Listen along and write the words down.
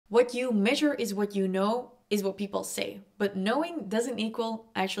What you measure is what you know, is what people say, but knowing doesn't equal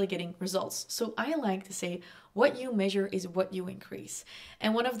actually getting results. So I like to say what you measure is what you increase.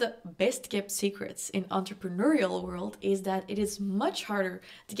 And one of the best kept secrets in entrepreneurial world is that it is much harder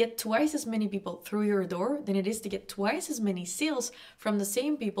to get twice as many people through your door than it is to get twice as many sales from the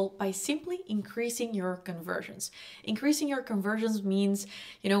same people by simply increasing your conversions. Increasing your conversions means,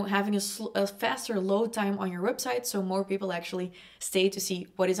 having a faster load time on your website so more people actually stay to see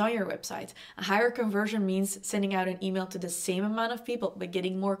what is on your website. A higher conversion means sending out an email to the same amount of people but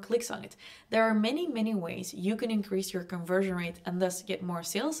getting more clicks on it. There are many, many ways you can increase your conversion rate and thus get more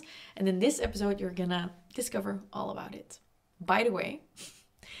sales. And in this episode, you're gonna discover all about it. By the way,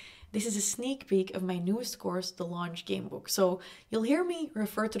 this is a sneak peek of my newest course, the Launch Gamebook. So you'll hear me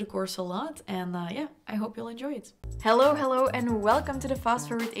refer to the course a lot, and I hope you'll enjoy it. Hello, and welcome to the Fast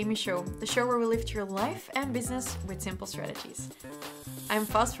Forward Amy show, the show where we lift your life and business with simple strategies. I'm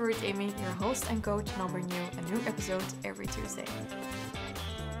Fast Forward Amy, your host and coach, and I'll bring you a new episode every Tuesday.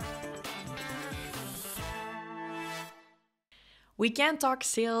 We can't talk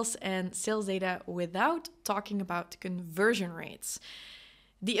sales and sales data without talking about conversion rates.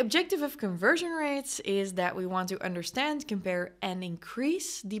 The objective of conversion rates is that we want to understand, compare, and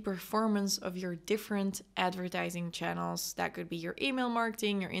increase the performance of your different advertising channels. That could be your email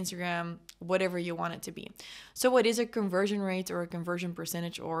marketing, your Instagram, whatever you want it to be. So what is a conversion rate or a conversion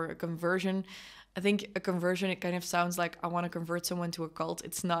percentage or a conversion? I think a conversion, it kind of sounds like I want to convert someone to a cult.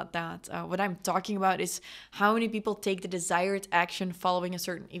 It's not that. What I'm talking about is how many people take the desired action following a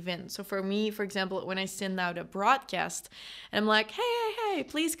certain event. So for me, for example, when I send out a broadcast and I'm like, hey,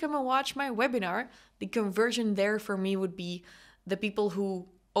 please come and watch my webinar, the conversion there for me would be the people who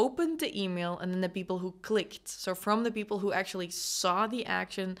opened the email and then the people who clicked. So from the people who actually saw the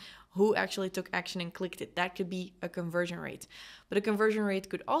action, who actually took action and clicked it, that could be a conversion rate. But a conversion rate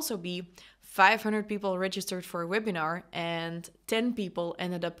could also be 500 people registered for a webinar and 10 people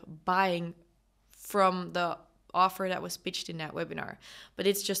ended up buying from the offer that was pitched in that webinar. But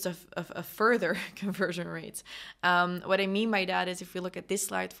it's just a further conversion rate. What I mean by that is if we look at this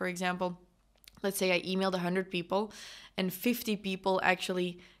slide, for example, let's say I emailed 100 people and 50 people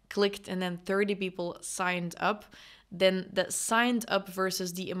actually clicked and then 30 people signed up. Then the signed up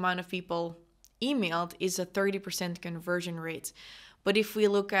versus the amount of people emailed is a 30% conversion rate. But if we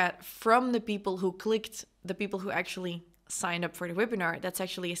look at from the people who clicked, the people who actually signed up for the webinar, that's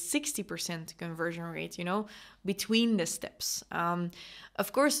actually a 60% conversion rate, between the steps.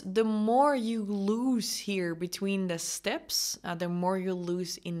 Of course, the more you lose here between the steps, the more you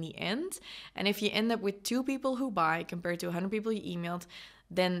lose in the end. And if you end up with 2 people who buy compared to 100 people you emailed,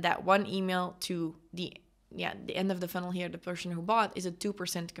 then that one email to the end of the funnel here, the person who bought, is a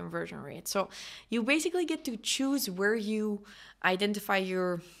 2% conversion rate. So you basically get to choose where you identify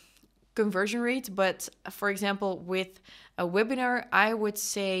your conversion rate. But for example, with a webinar, I would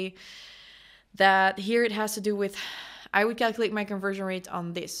say that here it has to do with, I would calculate my conversion rate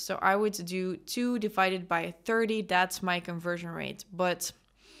on this. So I would do 2 divided by 30. That's my conversion rate. But,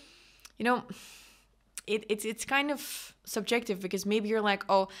 it's kind of subjective because maybe you're like,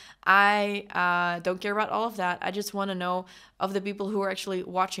 oh, I don't care about all of that. I just want to know of the people who are actually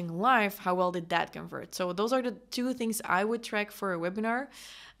watching live, how well did that convert? So those are the 2 things I would track for a webinar.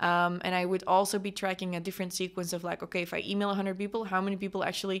 And I would also be tracking a different sequence of like, okay, if I email 100 people, how many people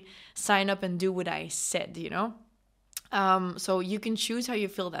actually sign up and do what I said, So you can choose how you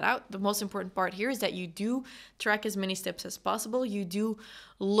fill that out. The most important part here is that you do track as many steps as possible. You do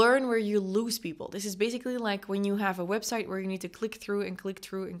learn where you lose people. This is basically like when you have a website where you need to click through and click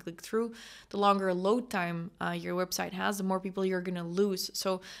through and click through. The longer load time your website has, the more people you're going to lose.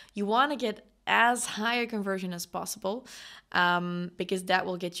 So you want to get as high a conversion as possible because that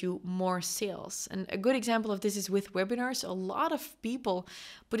will get you more sales. And a good example of this is with webinars. A lot of people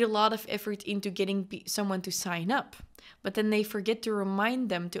put a lot of effort into getting someone to sign up, but then they forget to remind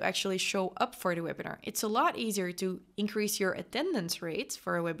them to actually show up for the webinar. It's a lot easier to increase your attendance rates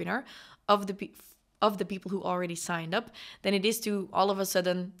for a webinar of the people who already signed up than it is to all of a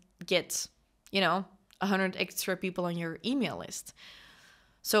sudden get, 100 extra people on your email list.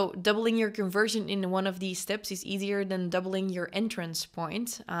 So doubling your conversion in one of these steps is easier than doubling your entrance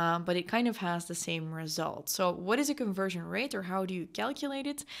point, but it kind of has the same result. So what is a conversion rate, or how do you calculate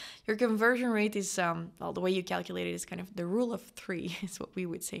it? Your conversion rate is, the way you calculate it is kind of the rule of 3, is what we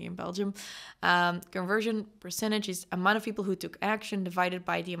would say in Belgium. Conversion percentage is amount of people who took action divided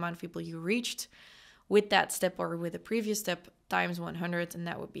by the amount of people you reached with that step or with the previous step times 100, and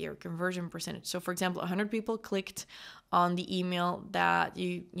that would be your conversion percentage. So for example, 100 people clicked on the email that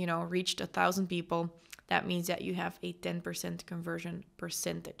you reached 1,000 people. that means that you have a 10% conversion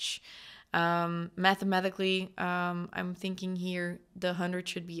percentage. Mathematically, I'm thinking here the 100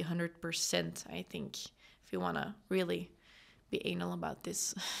 should be 100%, I think, if you want to really be anal about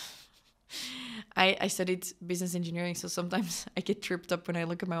this. I studied business engineering, so sometimes I get tripped up when I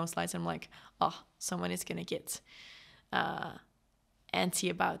look at my own slides. I'm like, oh, someone is going to get antsy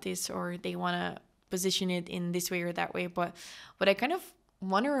about this, or they want to position it in this way or that way. But what I kind of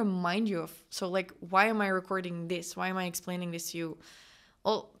want to remind you of, so like, why am I recording this? Why am I explaining this to you?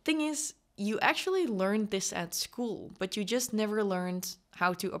 Well, thing is, you actually learned this at school, but you just never learned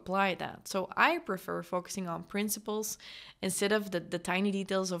how to apply that. So I prefer focusing on principles instead of the tiny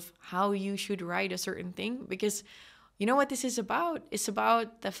details of how you should write a certain thing, because you know what this is about? It's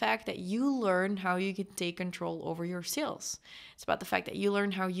about the fact that you learn how you can take control over your sales. It's about the fact that you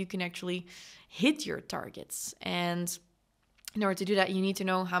learn how you can actually hit your targets. And in order to do that, you need to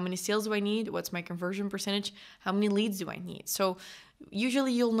know how many sales do I need? What's my conversion percentage? How many leads do I need? So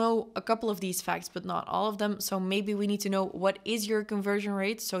usually you'll know a couple of these facts, but not all of them. So maybe we need to know what is your conversion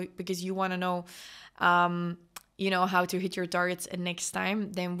rate. So because you want to know, how to hit your targets, and next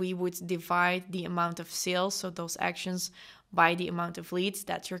time, then we would divide the amount of sales, so those actions, by the amount of leads.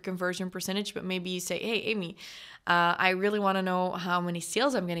 That's your conversion percentage. But maybe you say, hey, Amy, I really want to know how many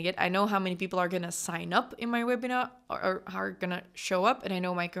sales I'm going to get. I know how many people are going to sign up in my webinar or are going to show up. And I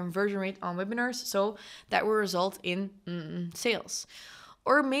know my conversion rate on webinars. So that will result in sales.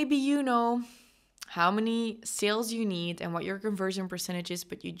 Or maybe you know how many sales you need and what your conversion percentage is,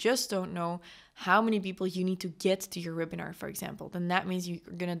 but you just don't know how many people you need to get to your webinar, for example. Then that means you're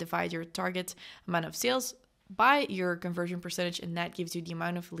going to divide your target amount of sales by your conversion percentage, and that gives you the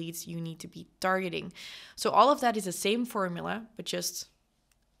amount of leads you need to be targeting. So all of that is the same formula, but just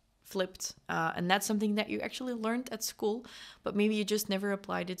flipped. And that's something that you actually learned at school, but maybe you just never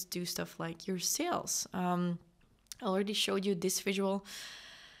applied it to stuff like your sales. I already showed you this visual.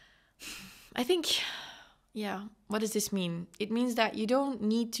 I think, what does this mean? It means that you don't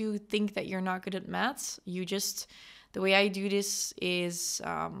need to think that you're not good at maths. The way I do this is,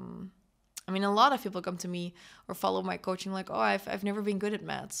 a lot of people come to me or follow my coaching like, oh, I've never been good at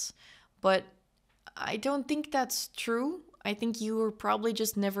maths. But I don't think that's true. I think you were probably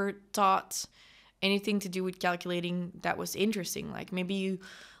just never taught anything to do with calculating that was interesting. Like maybe you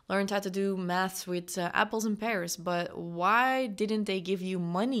learned how to do maths with apples and pears, but why didn't they give you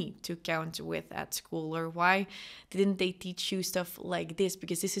money to count with at school? Or why didn't they teach you stuff like this?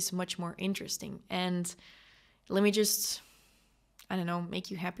 Because this is much more interesting. And let me just, make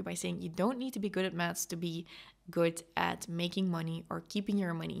you happy by saying you don't need to be good at maths to be good at making money or keeping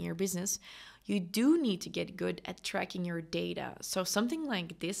your money in your business. You do need to get good at tracking your data. So something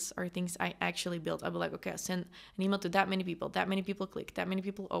like this are things I actually built. I'll be like, okay, I'll send an email to that many people clicked, that many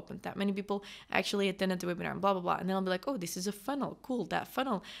people opened, that many people actually attended the webinar, blah, blah, blah. And then I'll be like, oh, this is a funnel. Cool. That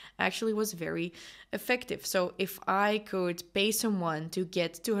funnel actually was very effective. So if I could pay someone to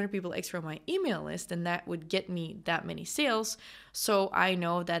get 200 people extra on my email list, then that would get me that many sales. So I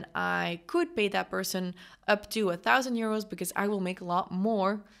know that I could pay that person up to €1,000 because I will make a lot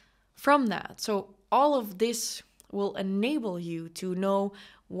more from that. So all of this will enable you to know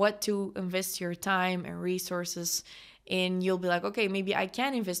what to invest your time and resources in. You'll be like, okay, maybe I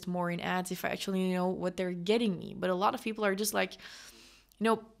can invest more in ads if I actually know what they're getting me. But a lot of people are just like,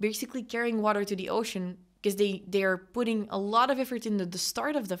 basically carrying water to the ocean because they're putting a lot of effort into the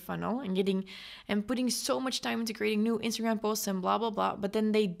start of the funnel and putting so much time into creating new Instagram posts and blah, blah, blah. But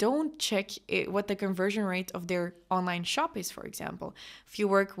then they don't check what the conversion rate of their online shop is, for example. If you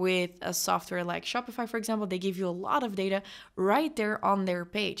work with a software like Shopify, for example, they give you a lot of data right there on their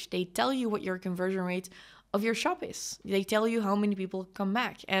page. They tell you what your conversion rate of your shop is. They tell you how many people come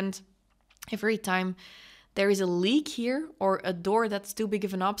back. And every time there is a leak here or a door that's too big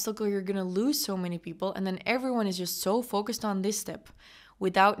of an obstacle, you're going to lose so many people. And then everyone is just so focused on this step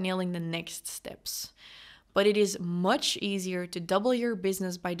without nailing the next steps. But it is much easier to double your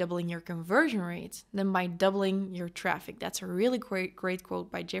business by doubling your conversion rate than by doubling your traffic. That's a really great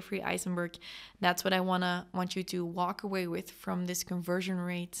quote by Jeffrey Eisenberg. That's what I want you to walk away with from this conversion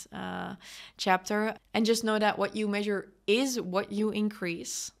rate chapter. And just know that what you measure is what you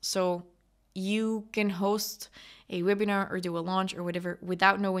increase. So you can host a webinar or do a launch or whatever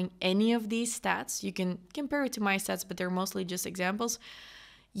without knowing any of these stats. You can compare it to my stats, but they're mostly just examples.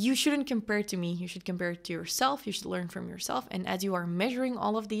 You shouldn't compare it to me. You should compare it to yourself. You should learn from yourself. And as you are measuring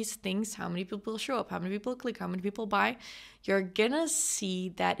all of these things, how many people show up, how many people click, how many people buy, you're going to see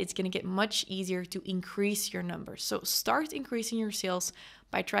that it's going to get much easier to increase your numbers. So start increasing your sales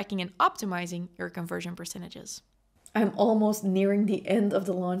by tracking and optimizing your conversion percentages. I'm almost nearing the end of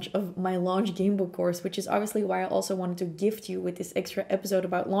the launch of my launch gamebook course, which is obviously why I also wanted to gift you with this extra episode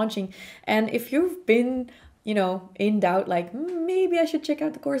about launching. And if you've been, in doubt, like maybe I should check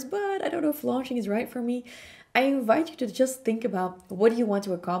out the course, but I don't know if launching is right for me, I invite you to just think about, what do you want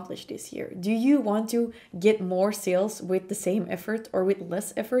to accomplish this year? Do you want to get more sales with the same effort or with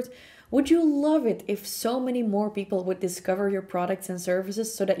less effort? Would you love it if so many more people would discover your products and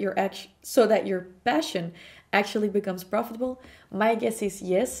services so that your passion actually becomes profitable? My guess is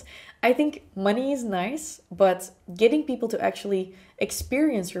yes. I think money is nice, but getting people to actually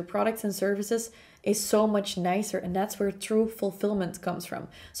experience your products and services is so much nicer, and that's where true fulfillment comes from.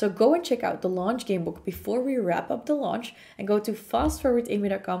 So go and check out the launch gamebook before we wrap up the launch, and go to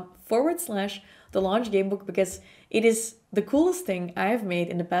fastforwardamy.com/the launch gamebook, because it is the coolest thing I have made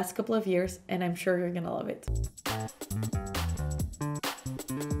in the past couple of years, and I'm sure you're gonna love it.